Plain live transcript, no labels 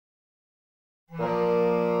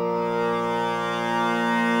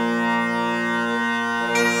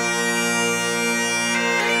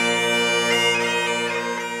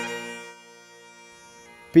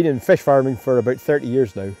Been in fish farming for about 30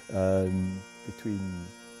 years now, between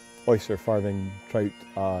oyster farming, trout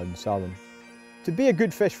and salmon. To be a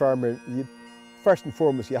good fish farmer, first and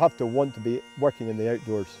foremost, you have to want to be working in the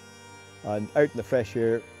outdoors and out in the fresh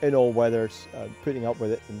air, in all weathers, putting up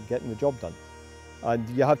with it and getting the job done. And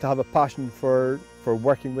you have to have a passion for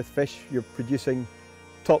working with fish. You're producing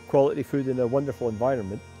top quality food in a wonderful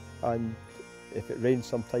environment, and if it rains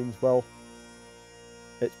sometimes, well,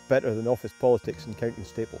 it's better than office politics and counting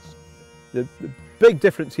staples. The big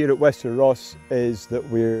difference here at Western Ross is that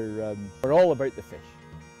we're all about the fish.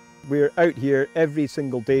 We're out here every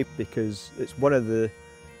single day because it's one of the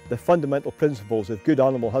fundamental principles of good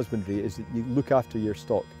animal husbandry is that you look after your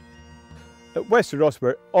stock. At Western Ross,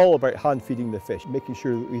 we're all about hand feeding the fish, making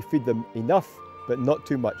sure that we feed them enough but not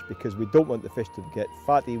too much, because we don't want the fish to get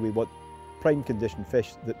fatty. We want prime condition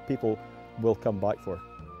fish that people will come back for.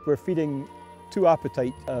 We're feeding to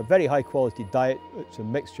appetite a very high quality diet. It's a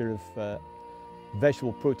mixture of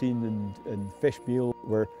vegetable protein and fish meal.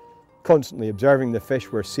 We're constantly observing the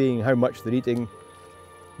fish. We're seeing how much they're eating.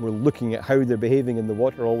 We're looking at how they're behaving in the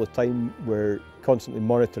water all the time. We're constantly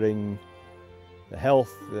monitoring the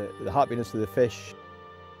health, the happiness of the fish.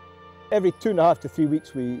 Every 2.5 to 3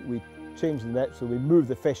 weeks we change the net, so we move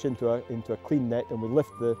the fish into a clean net, and we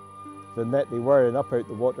lift the net they were in up out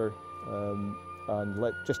the water and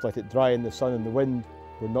just let it dry in the sun and the wind.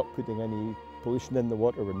 We're not putting any pollution in the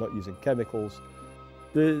water, we're not using chemicals.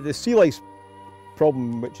 The sea lice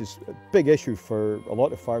problem, which is a big issue for a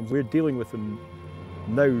lot of farms, we're dealing with them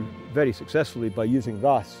now very successfully by using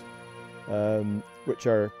wrasse, which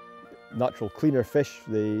are natural cleaner fish.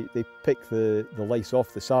 They pick the lice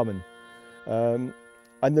off the salmon.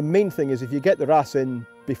 And the main thing is, if you get the wrasse in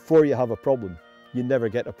before you have a problem, you never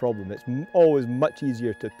get a problem. It's always much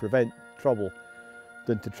easier to prevent trouble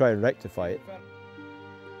than to try and rectify it.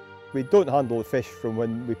 We don't handle the fish from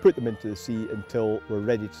when we put them into the sea until we're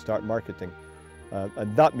ready to start marketing.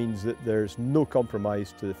 And that means that there's no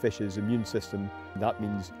compromise to the fish's immune system. That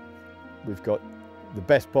means we've got the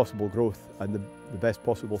best possible growth and the best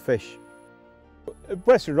possible fish. At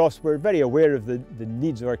Western Ross, we're very aware of the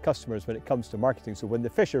needs of our customers when it comes to marketing. So when the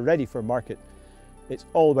fish are ready for market, it's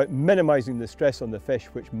all about minimising the stress on the fish,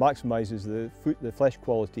 which maximises the flesh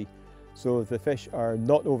quality. So if the fish are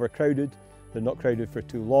not overcrowded, they're not crowded for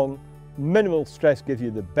too long, minimal stress gives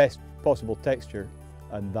you the best possible texture,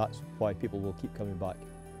 and that's why people will keep coming back.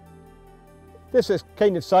 This is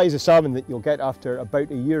kind of size of salmon that you'll get after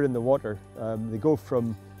about a year in the water. They go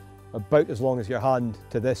from about as long as your hand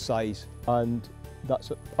to this size, and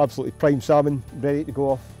that's absolutely prime salmon, ready to go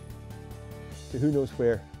off to who knows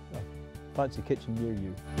where, a fancy kitchen near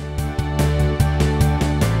you.